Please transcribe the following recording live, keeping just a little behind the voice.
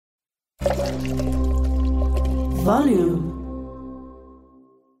Volume.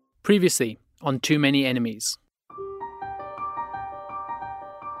 Previously on Too Many Enemies.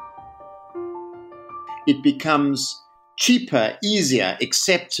 It becomes cheaper, easier,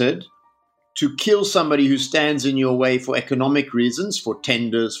 accepted to kill somebody who stands in your way for economic reasons, for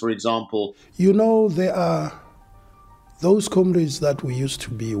tenders, for example. You know, there are those comrades that we used to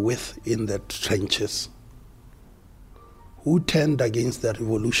be with in the trenches who turned against the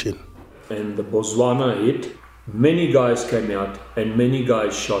revolution. And the Bozwana hit, many guys came out and many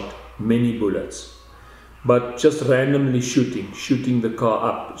guys shot many bullets. But just randomly shooting the car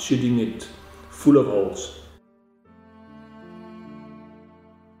up, shooting it full of holes.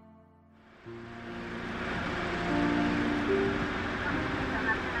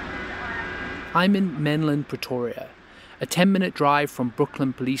 I'm in Menlyn, Pretoria, a 10-minute drive from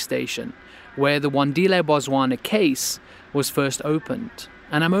Brooklyn Police Station, where the Wandile Bozwana case was first opened,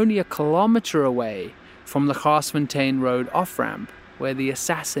 and I'm only a kilometre away from the Gauteng Road off-ramp, where the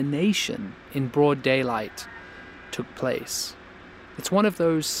assassination in broad daylight took place. It's one of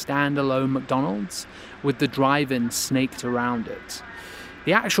those standalone McDonald's with the drive-in snaked around it.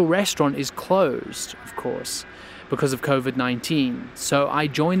 The actual restaurant is closed, of course, because of COVID-19, so I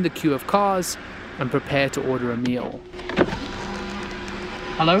join the queue of cars and prepare to order a meal.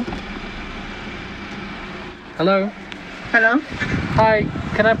 Hello? Hello? Hello? Hi,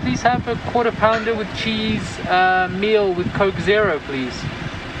 can I please have a quarter pounder with cheese meal with Coke Zero, please?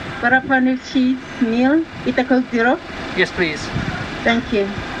 Quarter pounder cheese meal with a Coke Zero? Yes, please. Thank you.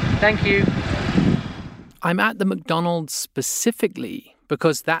 Thank you. I'm at the McDonald's specifically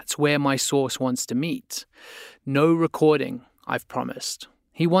because that's where my source wants to meet. No recording, I've promised.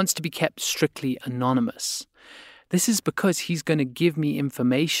 He wants to be kept strictly anonymous. This is because he's going to give me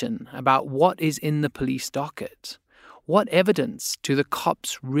information about what is in the police docket. What evidence do the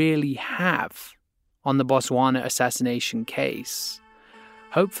cops really have on the Bozwana assassination case?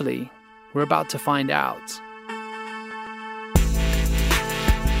 Hopefully, we're about to find out.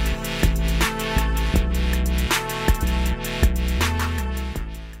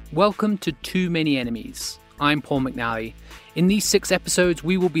 Welcome to Too Many Enemies. I'm Paul McNally. In these 6 episodes,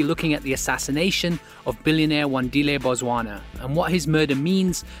 we will be looking at the assassination of billionaire Wandile Bozwana and what his murder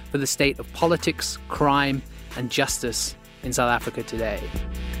means for the state of politics, crime, and justice in South Africa today.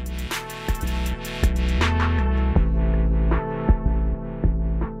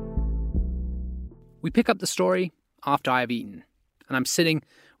 We pick up the story after I have eaten, and I'm sitting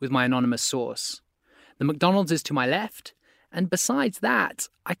with my anonymous source. The McDonald's is to my left, and besides that,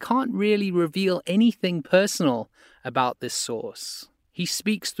 I can't really reveal anything personal about this source. He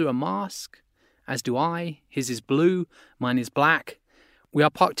speaks through a mask, as do I. His is blue, mine is black. We are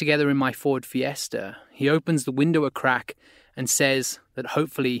parked together in my Ford Fiesta. He opens the window a crack and says that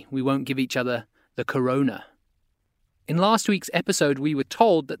hopefully we won't give each other the corona. In last week's episode, we were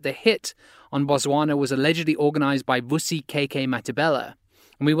told that the hit on Bozwana was allegedly organised by Vusi KK Matabela,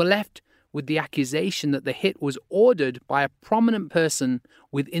 and we were left with the accusation that the hit was ordered by a prominent person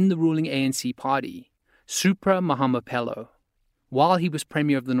within the ruling ANC party, Supra Mahumapelo, while he was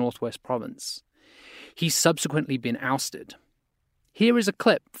Premier of the Northwest Province. He's subsequently been ousted. Here is a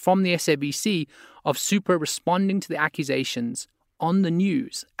clip from the SABC of Supra responding to the accusations on the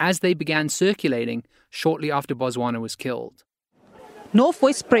news as they began circulating shortly after Bozwana was killed.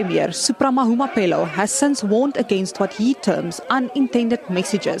 Northwest Premier Supra Mahumapelo has since warned against what he terms unintended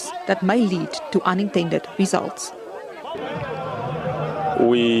messages that may lead to unintended results.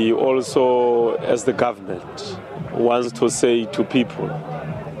 We also, as the government, want to say to people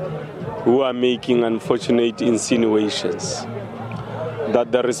who are making unfortunate insinuations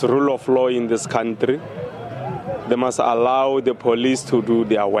that there is rule of law in this country. They must allow the police to do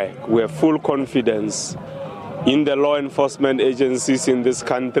their work. We have full confidence in the law enforcement agencies in this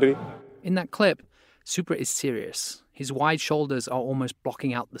country. In that clip, Supra is serious. His wide shoulders are almost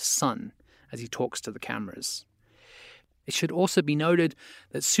blocking out the sun as he talks to the cameras. It should also be noted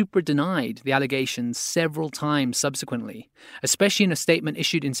that Supra denied the allegations several times subsequently, especially in a statement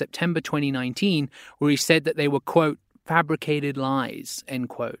issued in September 2019 where he said that they were, quote, fabricated lies, end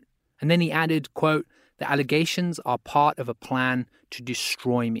quote. And then he added, quote, the allegations are part of a plan to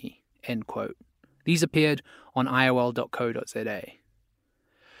destroy me, end quote. These appeared on iol.co.za.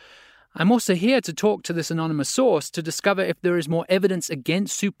 I'm also here to talk to this anonymous source to discover if there is more evidence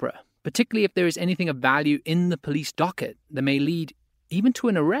against Supra, particularly if there is anything of value in the police docket that may lead even to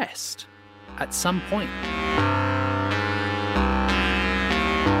an arrest at some point.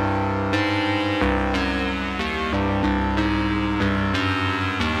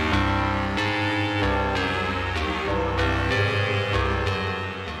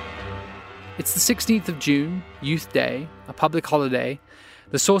 It's the 16th of June, Youth Day, a public holiday.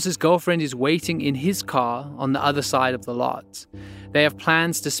 The source's girlfriend is waiting in his car on the other side of the lot. They have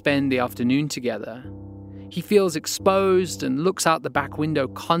plans to spend the afternoon together. He feels exposed and looks out the back window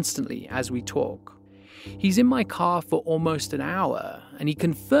constantly as we talk. He's in my car for almost an hour, and he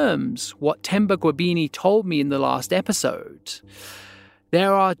confirms what Themba Gwabini told me in the last episode.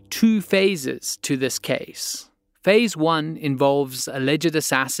 There are two phases to this case. Phase 1 involves alleged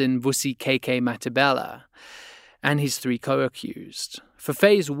assassin Vusi KK Matabela and his 3 co-accused. For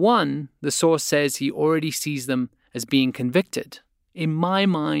Phase 1, the source says he already sees them as being convicted. In my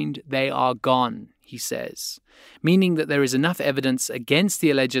mind, they are gone, he says, meaning that there is enough evidence against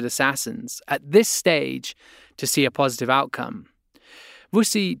the alleged assassins at this stage to see a positive outcome.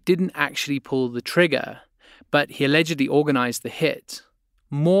 Vusi didn't actually pull the trigger, but he allegedly organized the hit.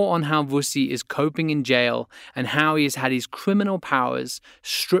 More on how Vusi is coping in jail and how he has had his criminal powers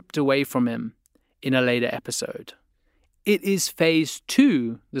stripped away from him in a later episode. It is Phase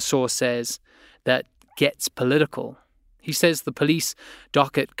 2, the source says, that gets political. He says the police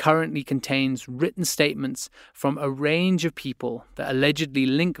docket currently contains written statements from a range of people that allegedly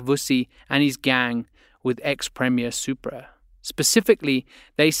link Vusi and his gang with ex-Premier Supra. Specifically,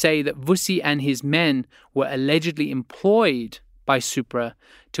 they say that Vusi and his men were allegedly employed by Supra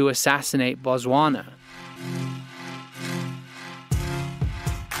to assassinate Bozwana.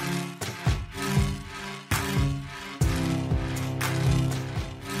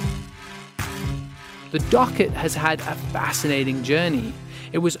 The docket has had a fascinating journey.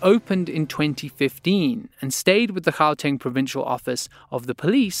 It was opened in 2015 and stayed with the Gauteng Provincial Office of the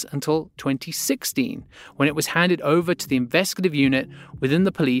Police until 2016, when it was handed over to the investigative unit within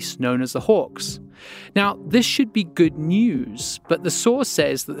the police known as the Hawks. Now, this should be good news, but the source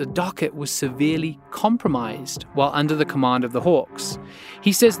says that the docket was severely compromised while under the command of the Hawks.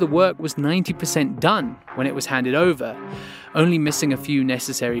 He says the work was 90% done when it was handed over, only missing a few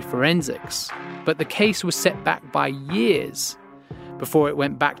necessary forensics. But the case was set back by years before it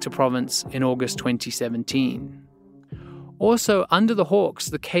went back to province in August 2017. Also, under the Hawks,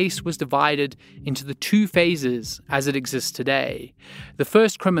 the case was divided into the 2 phases as it exists today, the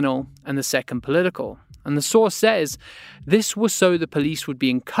first criminal and the second political. And the source says this was so the police would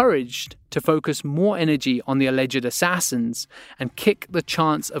be encouraged to focus more energy on the alleged assassins and kick the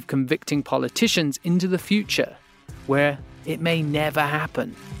chance of convicting politicians into the future, where it may never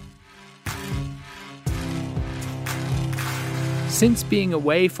happen. Since being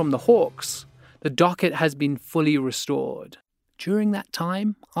away from the Hawks, the docket has been fully restored. During that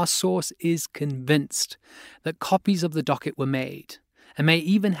time, our source is convinced that copies of the docket were made and may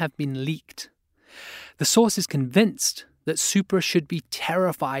even have been leaked. The source is convinced that Supra should be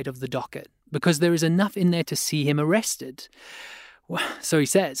terrified of the docket because there is enough in there to see him arrested. So he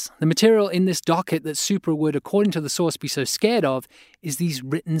says, the material in this docket that Supra would, according to the source, be so scared of is these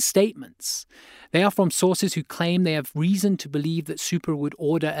written statements. They are from sources who claim they have reason to believe that Supra would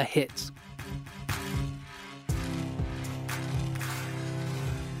order a hit.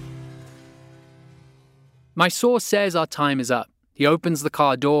 My source says our time is up. He opens the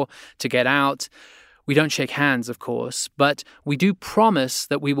car door to get out. We don't shake hands, of course, but we do promise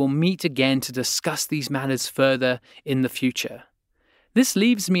that we will meet again to discuss these matters further in the future. This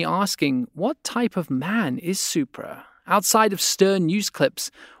leaves me asking, what type of man is Supra? Outside of stern news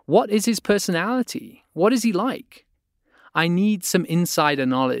clips, what is his personality? What is he like? I need some insider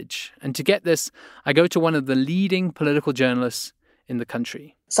knowledge, and to get this, I go to one of the leading political journalists in the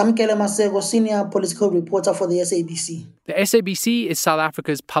country. Samkele Masego, senior political reporter for the SABC. The SABC is South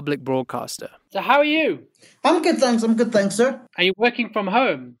Africa's public broadcaster. So how are you? I'm good, thanks, sir. Are you working from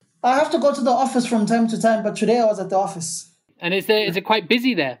home? I have to go to the office from time to time, but today I was at the office. And is it quite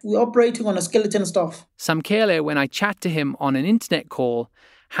busy there? We're operating on a skeleton staff. Samkele, when I chat to him on an internet call,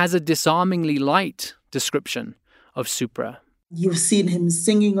 has a disarmingly light description of Supra. You've seen him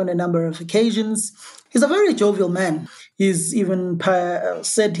singing on a number of occasions. He's a very jovial man. He's even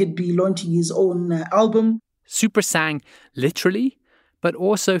said he'd be launching his own album. Supra sang literally, but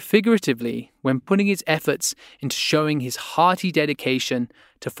also figuratively when putting his efforts into showing his hearty dedication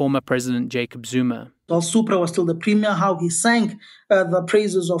to former President Jacob Zuma. While Supra was still the premier, how he sang the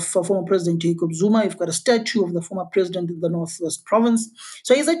praises of former President Jacob Zuma. You've got a statue of the former president in the Northwest Province.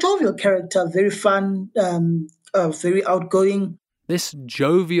 So he's a jovial character, very fun, very outgoing. This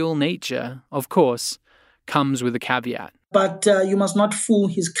jovial nature, of course, comes with a caveat. But you must not fool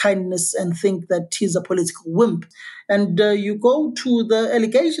his kindness and think that he's a political wimp. And you go to the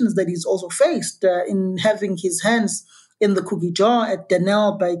allegations that he's also faced in having his hands in the cookie jar at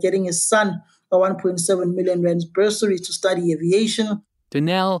Denel by getting his son a 1.7 million rand bursary to study aviation.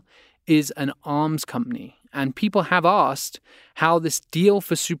 Denel is an arms company, and people have asked how this deal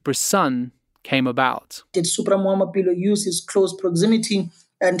for Supra's son came about. Did Supra Mahumapelo use his close proximity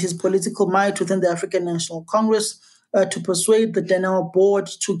and his political might within the African National Congress to persuade the Denel board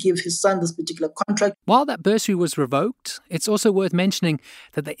to give his son this particular contract? While that bursary was revoked, it's also worth mentioning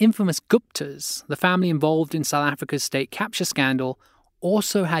that the infamous Guptas, the family involved in South Africa's state capture scandal,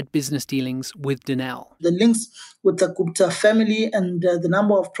 also had business dealings with Denel. The links with the Gupta family and the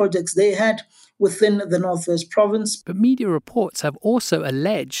number of projects they had within the Northwest Province. But media reports have also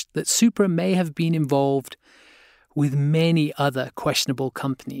alleged that Supra may have been involved with many other questionable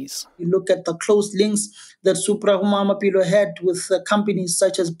companies. You look at the close links that Supra Mahumapelo had with companies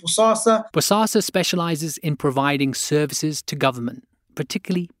such as Bosasa. Bosasa specializes in providing services to government,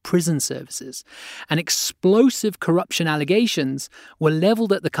 particularly prison services, and explosive corruption allegations were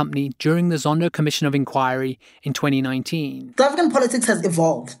leveled at the company during the Zondo Commission of Inquiry in 2019. South African politics has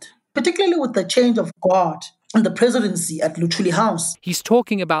evolved, particularly with the change of guard in the presidency at Luthuli House. He's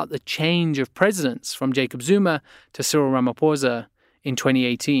talking about the change of presidents from Jacob Zuma to Cyril Ramaphosa in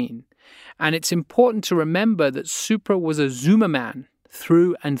 2018. And it's important to remember that Supra was a Zuma man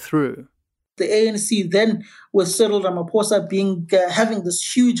through and through. The ANC then, with Cyril Ramaphosa having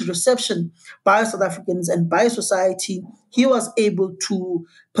this huge reception by South Africans and by society, he was able to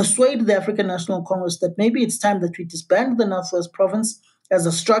persuade the African National Congress that maybe it's time that we disband the Northwest Province as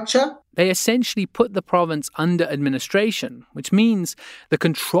a structure. They essentially put the province under administration, which means the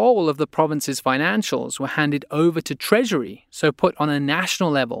control of the province's financials were handed over to Treasury, so put on a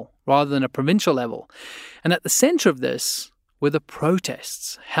national level rather than a provincial level. And at the centre of this were the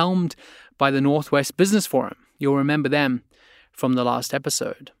protests helmed by the Northwest Business Forum. You'll remember them from the last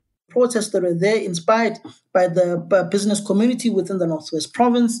episode. Protests that were there inspired by the business community within the Northwest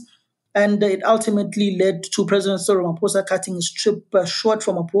Province, and it ultimately led to President Cyril Ramaphosa cutting his trip short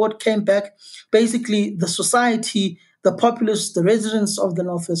from abroad, came back. Basically, the society, the populace, the residents of the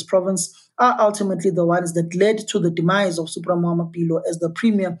Northwest Province are ultimately the ones that led to the demise of Supra Mahumapelo as the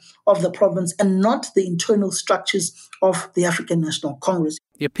premier of the province and not the internal structures of the African National Congress.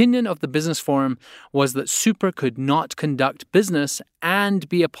 The opinion of the Business Forum was that Supra could not conduct business and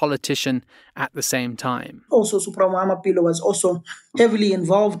be a politician at the same time. Also, Supra Mahumapelo was also heavily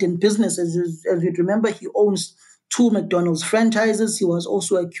involved in business. As you'd remember, he owns 2 McDonald's franchises. He was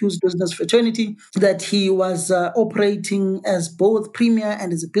also accused business fraternity that he was operating as both premier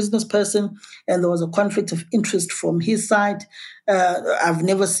and as a business person, and there was a conflict of interest from his side. I've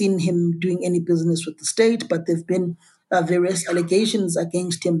never seen him doing any business with the state, but there have been various allegations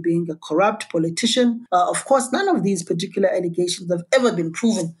against him being a corrupt politician. Of course, none of these particular allegations have ever been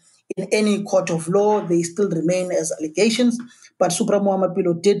proven in any court of law. They still remain as allegations, but Supra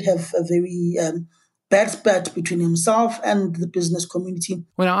Mahumapelo did have a very bad spat between himself and the business community.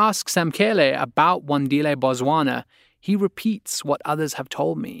 When I ask Samkele about Wandile Bozwana, he repeats what others have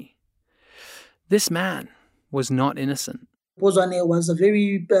told me. This man was not innocent. Bozwana was a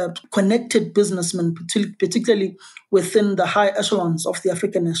very connected businessman, particularly within the high echelons of the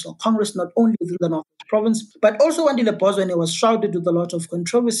African National Congress, not only within the Northwest Province, but also Wandile Bozwana was shrouded with a lot of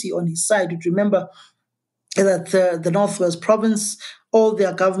controversy on his side. Remember that the Northwest Province, all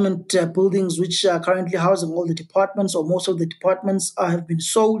their government buildings, which are currently housing all the departments, or most of the departments, have been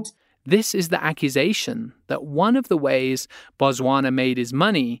sold. This is the accusation that one of the ways Bozwana made his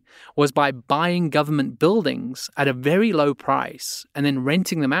money was by buying government buildings at a very low price and then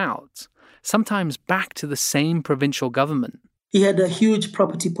renting them out, sometimes back to the same provincial government. He had a huge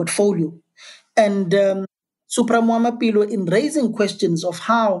property portfolio. And Supra Mahumapelo, in raising questions of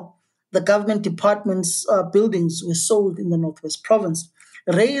how the government departments' buildings were sold in the Northwest Province,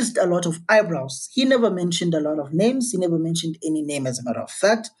 raised a lot of eyebrows. He never mentioned a lot of names. He never mentioned any name, as a matter of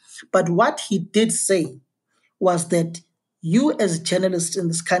fact. But what he did say was that you, as journalists in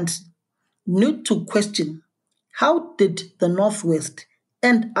this country, need to question, how did the Northwest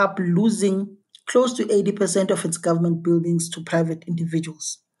end up losing close to 80% of its government buildings to private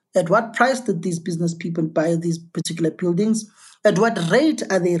individuals? At what price did these business people buy these particular buildings? At what rate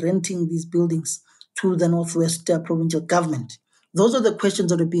are they renting these buildings to the Northwest provincial government? Those are the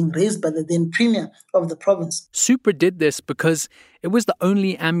questions that are being raised by the then premier of the province. Supra did this because it was the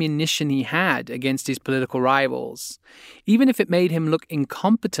only ammunition he had against his political rivals, even if it made him look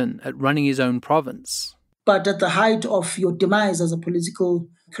incompetent at running his own province. But at the height of your demise as a political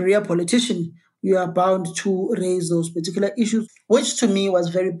career politician, you are bound to raise those particular issues, which to me was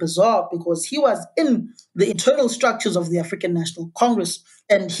very bizarre because he was in the internal structures of the African National Congress,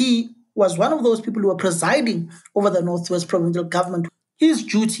 and he was one of those people who were presiding over the Northwest Provincial Government. His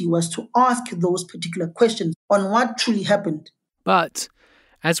duty was to ask those particular questions on what truly happened. But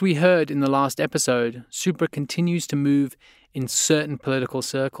As we heard in the last episode, Supra continues to move in certain political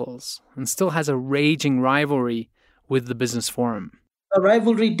circles and still has a raging rivalry with the Business Forum. The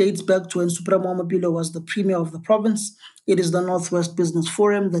rivalry dates back to when Supra Mahumapelo was the premier of the province. It is the Northwest Business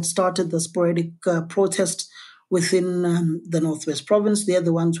Forum that started the sporadic protest within the Northwest province. They are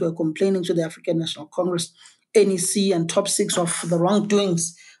the ones who are complaining to the African National Congress, NEC, and top six of the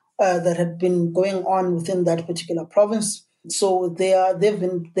wrongdoings that had been going on within that particular province. So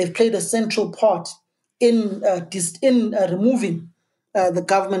they've played a central part in removing the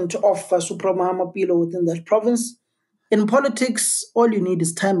government of Supra Mahumapelo within that province. In politics, all you need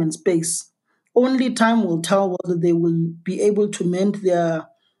is time and space. Only time will tell whether they will be able to mend their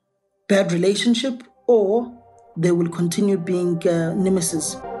bad relationship or they will continue being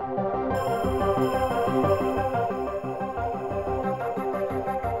nemesis.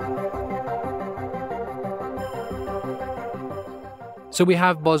 So we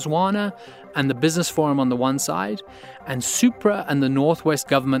have Bozwana and the Business Forum on the one side, and Supra and the Northwest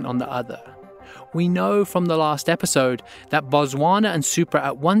government on the other. We know from the last episode that Bozwana and Supra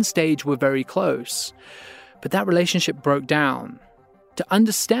at one stage were very close, but that relationship broke down. To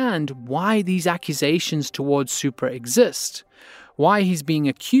understand why these accusations towards Supra exist, why he's being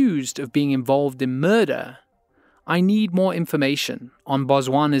accused of being involved in murder, I need more information on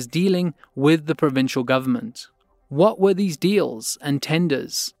Bozwana's dealing with the provincial government. What were these deals and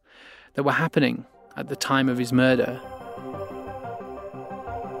tenders that were happening at the time of his murder?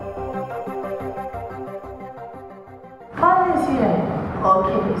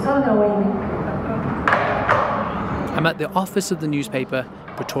 I'm at the office of the newspaper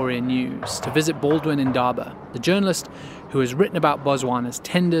Pretoria News to visit Baldwin Ndaba, the journalist who has written about Bozwana's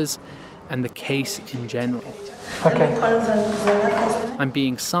tenders and the case in general. Okay. I'm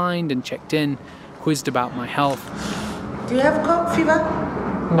being signed and checked in, quizzed about my health. Do you have cold fever?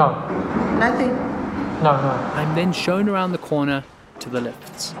 No. Nothing? No. I'm then shown around the corner to the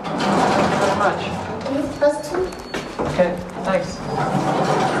lifts. Thank you very much. Okay, thanks.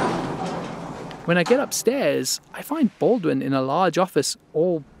 When I get upstairs, I find Baldwin in a large office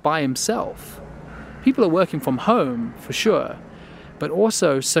all by himself. People are working from home, for sure, but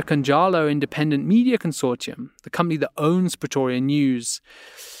also Sekunjalo Independent Media Consortium, the company that owns Pretoria News,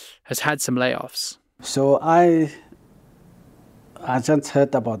 has had some layoffs. So I just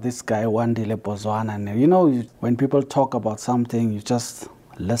heard about this guy, Wandile Bozwana, and when people talk about something, you just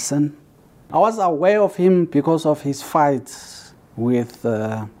listen. I was aware of him because of his fights with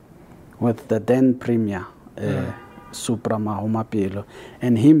the then premier, Supra Mahumapelo,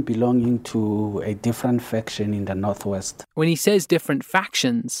 and him belonging to a different faction in the Northwest. When he says different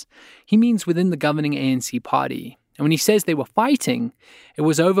factions, he means within the governing ANC party. And when he says they were fighting, it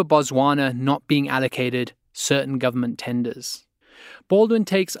was over Bozwana not being allocated certain government tenders. Baldwin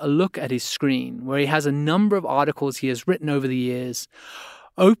takes a look at his screen, where he has a number of articles he has written over the years,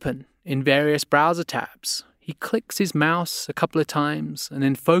 open in various browser tabs. He clicks his mouse a couple of times and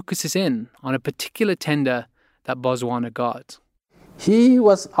then focuses in on a particular tender that Bozwana got. He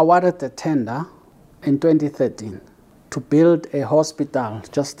was awarded a tender in 2013 to build a hospital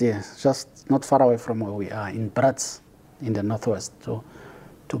just there, just not far away from where we are, in Brits, in the Northwest, to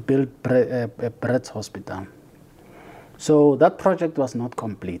build a Brits hospital. So that project was not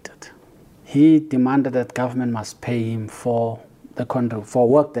completed. He demanded that government must pay him for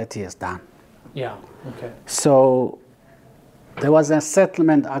work that he has done. Yeah, okay. So there was a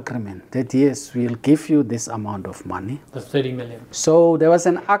settlement agreement that, yes, we'll give you this amount of money. The 30 million. So there was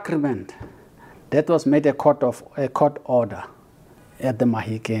an agreement that was made a court order at the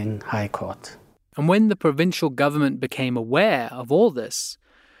Mahikeng High Court. And when the provincial government became aware of all this,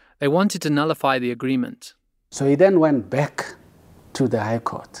 they wanted to nullify the agreement. So he then went back to the High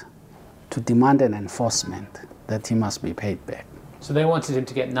Court to demand an enforcement that he must be paid back. So they wanted him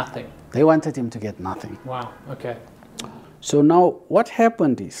to get nothing? They wanted him to get nothing. Wow, okay. So now what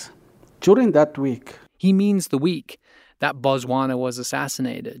happened is, during that week... He means the week that Bozwana was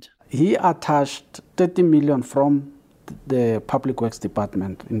assassinated. He attached 30 million from the Public Works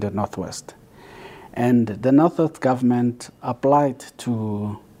Department in the Northwest. And the Northwest government applied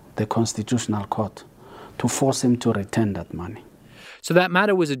to the Constitutional Court to force him to return that money. So that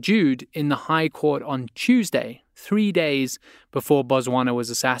matter was adjudged in the High Court on Tuesday, 3 days before Bozwana was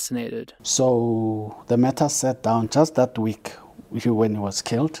assassinated. So the matter sat down just that week when he was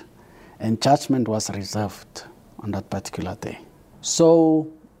killed, and judgment was reserved on that particular day. So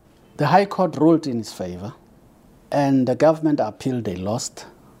the High Court ruled in his favor, and the government appealed, they lost.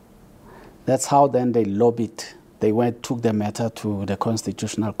 That's how then they lobbied. They took the matter to the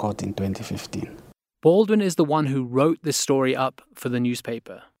Constitutional Court in 2015. Baldwin is the one who wrote this story up for the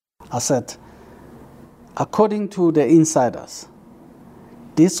newspaper. I said, according to the insiders,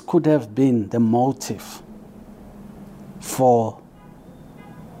 this could have been the motive for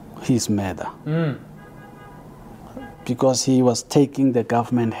his murder. Because he was taking the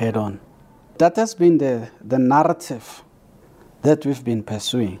government head on. That has been the narrative that we've been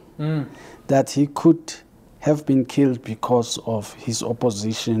pursuing, that he could have been killed because of his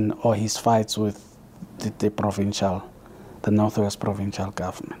opposition or his fights with the Northwest Provincial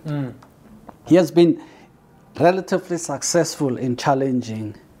government. He has been relatively successful in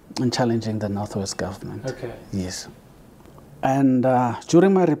challenging the Northwest government. Okay. Yes. And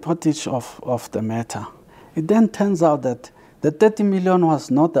during my reportage of the matter, it then turns out that the 30 million was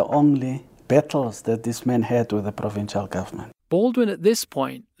not the only battles that this man had with the provincial government. Baldwin at this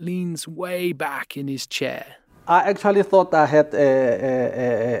point leans way back in his chair. I actually thought I had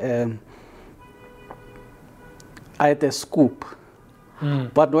a scoop.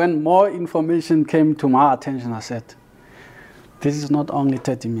 But when more information came to my attention, I said, this is not only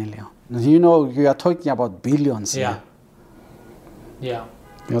 30 million. You know, you are talking about billions here. Yeah.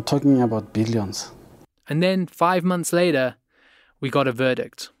 You're talking about billions. And then 5 months later, we got a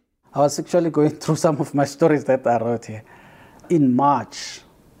verdict. I was actually going through some of my stories that I wrote here. In March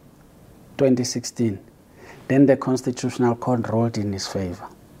 2016, then the Constitutional Court ruled in his favor.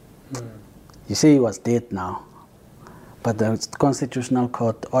 You see, he was dead now. But the Constitutional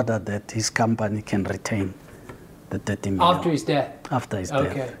Court ordered that his company can retain the 30 million. After his death? After his death.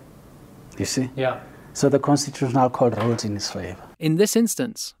 Okay. You see? Yeah. So the Constitutional Court ruled in his favor. In this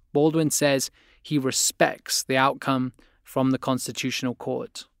instance, Baldwin says he respects the outcome from the Constitutional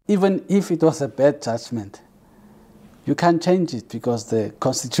Court. Even if it was a bad judgment, you can't change it because the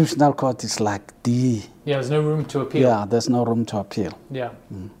Constitutional Court is like Yeah, there's no room to appeal. Yeah, there's no room to appeal. Yeah.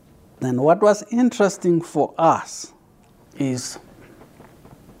 And what was interesting for us is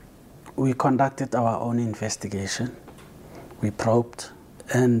we conducted our own investigation. We probed,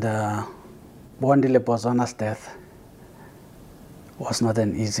 and Wandile Bozwana's death was not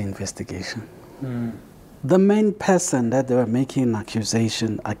an easy investigation. The main person that they were making an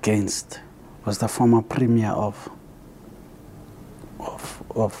accusation against was the former premier of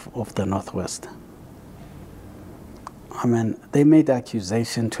the Northwest. I mean, they made the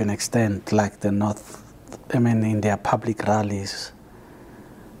accusation to an extent like in their public rallies,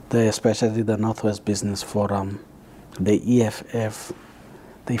 especially the Northwest Business Forum, the EFF,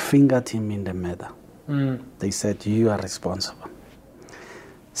 they fingered him in the matter. They said, you are responsible.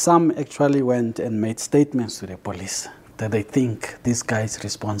 Some actually went and made statements to the police that they think this guy is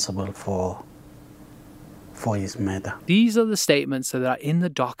responsible for his murder. These are the statements that are in the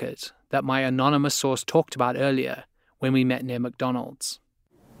docket that my anonymous source talked about earlier when we met near McDonald's.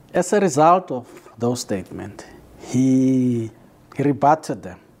 As a result of those statements, he rebutted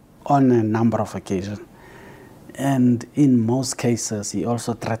them on a number of occasions. And in most cases, he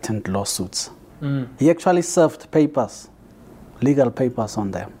also threatened lawsuits. He actually served papers, legal papers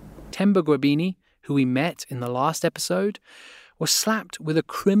on them. Themba Gwabini, who we met in the last episode, was slapped with a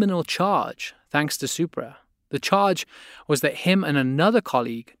criminal charge thanks to Supra. The charge was that him and another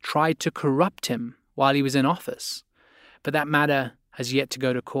colleague tried to corrupt him while he was in office. But that matter has yet to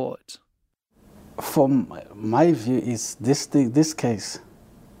go to court. From my view is this case,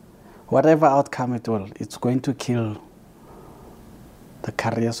 whatever outcome it's going to kill the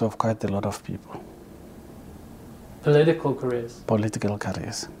careers of quite a lot of people. Political careers? Political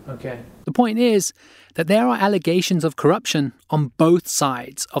careers. Okay. The point is that there are allegations of corruption on both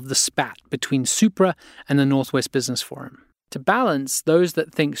sides of the spat between Supra and the Northwest Business Forum. To balance those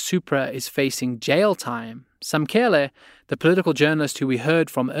that think Supra is facing jail time, Samkele, the political journalist who we heard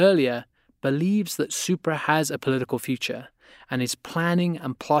from earlier, believes that Supra has a political future and is planning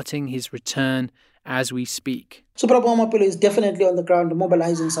and plotting his return as we speak. Supra Mahumapelo is definitely on the ground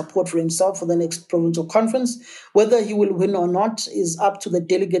mobilizing support for himself for the next provincial conference. Whether he will win or not is up to the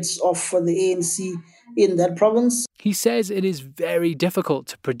delegates of the ANC in that province. He says it is very difficult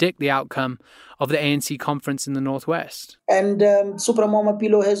to predict the outcome of the ANC conference in the Northwest. And Supra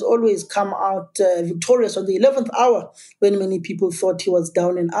Mahumapelo has always come out victorious on the 11th hour when many people thought he was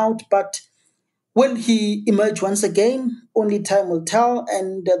down and out. But will he emerge once again? Only time will tell,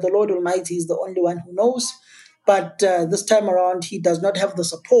 and the Lord Almighty is the only one who knows. But this time around, he does not have the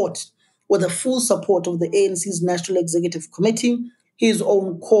support or the full support of the ANC's National Executive Committee. His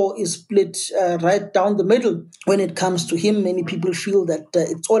own core is split right down the middle. When it comes to him, many people feel that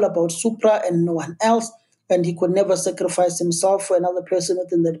it's all about Supra and no one else, and he could never sacrifice himself for another person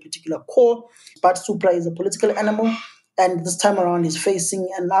within that particular core. But Supra is a political animal, and this time around he's facing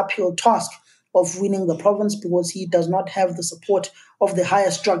an uphill task of winning the province because he does not have the support of the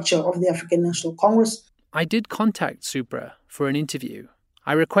higher structure of the African National Congress. I did contact Supra for an interview.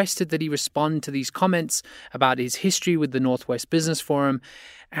 I requested that he respond to these comments about his history with the Northwest Business Forum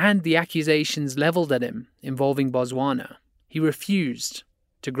and the accusations levelled at him involving Bozwana. He refused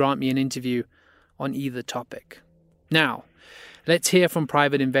to grant me an interview on either topic. Now, let's hear from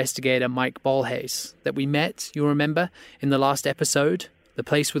private investigator Mike Bolhuis that we met, you'll remember, in the last episode, The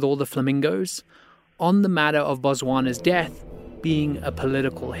Place with All the Flamingos, on the matter of Bozwana's death being a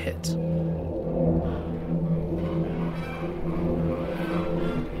political hit.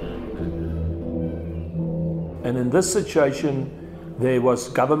 And in this situation, there was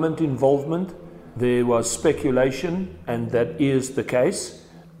government involvement, there was speculation, and that is the case,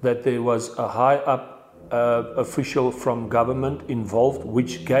 that there was a high-up official from government involved,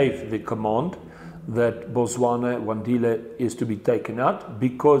 which gave the command that Bozwana, Wandile, is to be taken out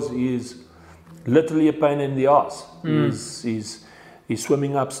because he is literally a pain in the ass. He's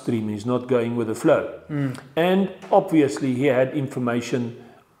swimming upstream, he's not going with the flow. And obviously he had information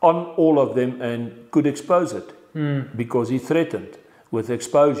on all of them and could expose it because he threatened with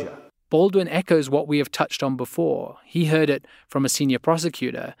exposure. Baldwin echoes what we have touched on before. He heard it from a senior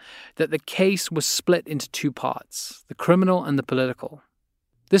prosecutor that the case was split into two parts, the criminal and the political.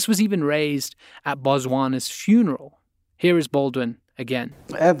 This was even raised at Bozwana's funeral. Here is Baldwin again.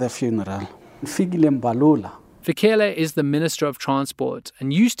 At the funeral, Fikile Mbalula. Fikile is the Minister of Transport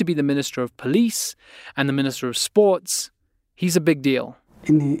and used to be the Minister of Police and the Minister of Sports. He's a big deal.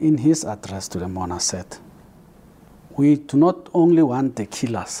 In his address to the Mona said, we do not only want the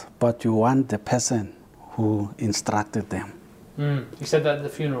killers, but we want the person who instructed them. He said that at the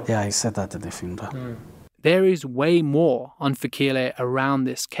funeral? Yeah, he said that at the funeral. There is way more on Fikile around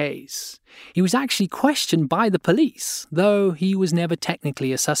this case. He was actually questioned by the police, though he was never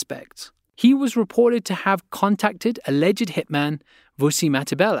technically a suspect. He was reported to have contacted alleged hitman Vusi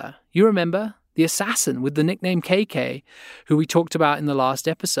Matabela. You remember? The assassin with the nickname KK, who we talked about in the last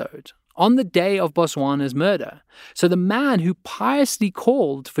episode, on the day of Bozwana's murder. So the man who piously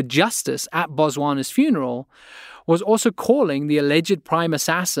called for justice at Bozwana's funeral was also calling the alleged prime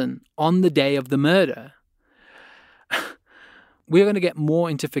assassin on the day of the murder. We're going to get more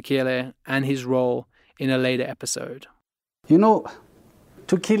into Fikile and his role in a later episode. You know,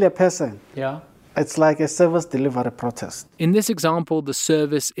 to kill a person, it's like a service delivery protest. In this example, the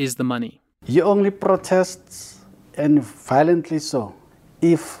service is the money. You only protest, and violently so,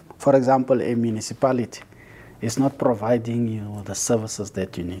 if, for example, a municipality is not providing you the services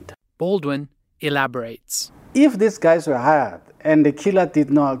that you need. Baldwin elaborates. If these guys were hired and the killer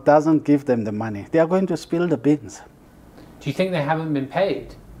doesn't give them the money, they are going to spill the beans. Do you think they haven't been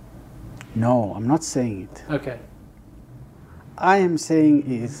paid? No, I'm not saying it. Okay. I am saying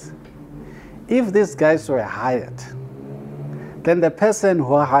is, if these guys were hired, then the person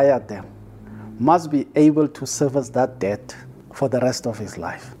who hired them must be able to service that debt for the rest of his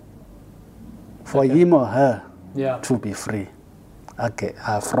life. For him or her to be free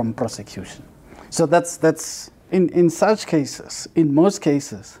from prosecution. So that's in such cases, in most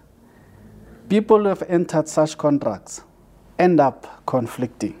cases, people who have entered such contracts end up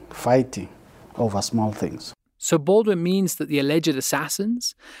conflicting, fighting over small things. So Baldwin means that the alleged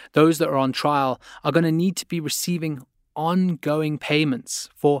assassins, those that are on trial, are going to need to be receiving ongoing payments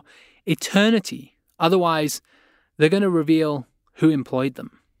for eternity. Otherwise, they're going to reveal who employed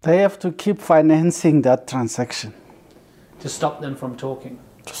them. They have to keep financing that transaction. To stop them from talking.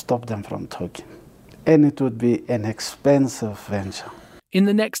 To stop them from talking. And it would be an expensive venture. In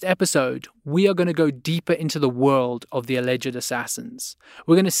the next episode, we are going to go deeper into the world of the alleged assassins.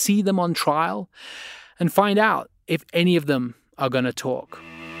 We're going to see them on trial and find out if any of them are going to talk.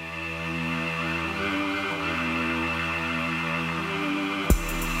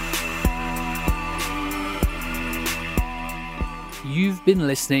 You've been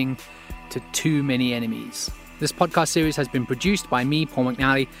listening to Too Many Enemies. This podcast series has been produced by me, Paul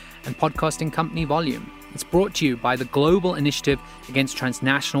McNally, and podcasting company Volume. It's brought to you by the Global Initiative Against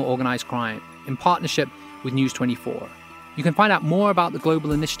Transnational Organized Crime in partnership with News 24. You can find out more about the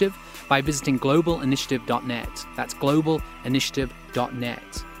Global Initiative by visiting globalinitiative.net. That's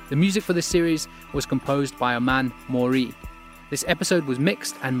globalinitiative.net. The music for this series was composed by Oman Mori. This episode was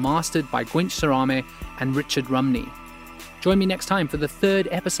mixed and mastered by Gwynch Sarame and Richard Rumney. Join me next time for the third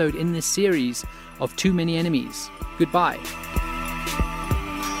episode in this series of Too Many Enemies. Goodbye.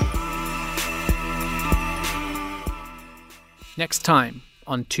 Next time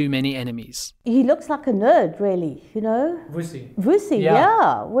on Too Many Enemies. He looks like a nerd, really, you know? Vusi,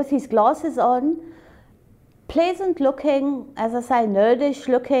 yeah. With his glasses on. Pleasant looking, as I say, nerdish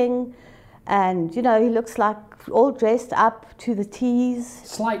looking. And, you know, he looks like all dressed up to the T's.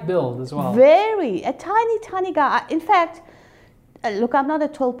 Slight build as well. Very. A tiny, tiny guy. In fact, look, I'm not a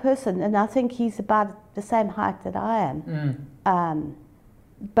tall person, and I think he's about the same height that I am.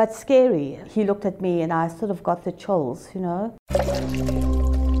 But scary. He looked at me and I sort of got the chills, you know.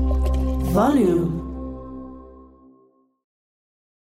 Volume.